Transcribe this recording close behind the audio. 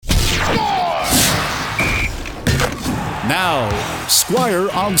Now, Squire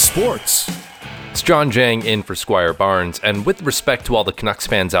on Sports. It's John Jang in for Squire Barnes, and with respect to all the Canucks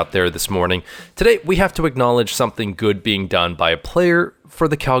fans out there this morning, today we have to acknowledge something good being done by a player for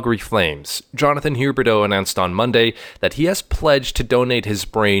the Calgary Flames. Jonathan Huberdeau announced on Monday that he has pledged to donate his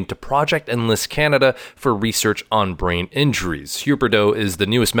brain to Project Enlist Canada for research on brain injuries. Huberdeau is the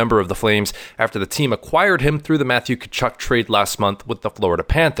newest member of the Flames after the team acquired him through the Matthew Tkachuk trade last month with the Florida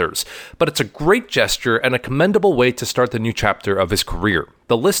Panthers. But it's a great gesture and a commendable way to start the new chapter of his career.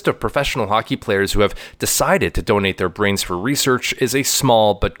 The list of professional hockey players who have decided to donate their brains for research is a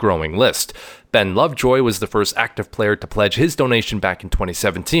small but growing list. Ben Lovejoy was the first active player to pledge his donation back in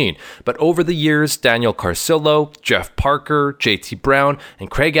 2017. But over the years, Daniel Carcillo, Jeff Parker, JT Brown, and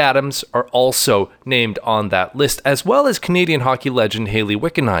Craig Adams are also named on that list, as well as Canadian hockey legend Hayley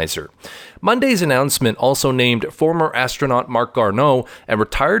Wickenheiser. Monday's announcement also named former astronaut Marc Garneau and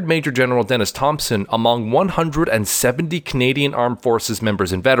retired Major General Dennis Thompson among 170 Canadian Armed Forces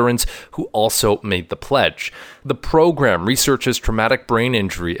members and veterans who also made the pledge. The program researches traumatic brain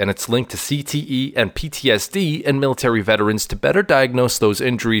injury and its link to CTE and PTSD in military veterans to better diagnose those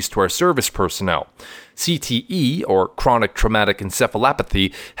injuries to our service personnel. CTE, or chronic traumatic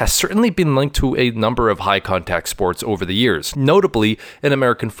encephalopathy, has certainly been linked to a number of high-contact sports over the years, notably in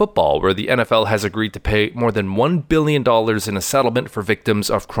American football, where the NFL has agreed to pay more than $1 billion in a settlement for victims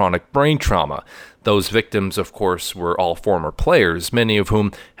of chronic brain trauma. Those victims, of course, were all former players, many of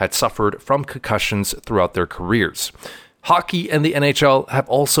whom had suffered from concussions throughout their careers. Hockey and the NHL have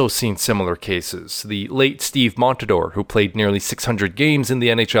also seen similar cases. The late Steve Montador, who played nearly 600 games in the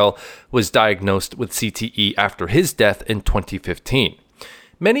NHL, was diagnosed with CTE after his death in 2015.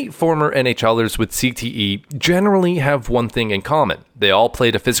 Many former NHLers with CTE generally have one thing in common. They all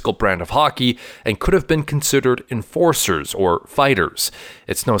played a physical brand of hockey and could have been considered enforcers or fighters.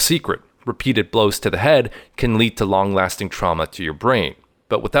 It's no secret. Repeated blows to the head can lead to long-lasting trauma to your brain.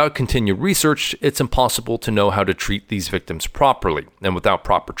 But without continued research, it's impossible to know how to treat these victims properly. And without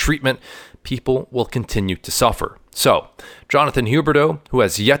proper treatment, people will continue to suffer. So, Jonathan Huberdeau, who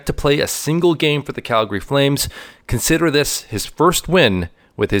has yet to play a single game for the Calgary Flames, consider this his first win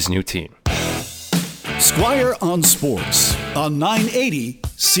with his new team. Squire on Sports on 980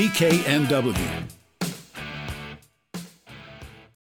 CKNW.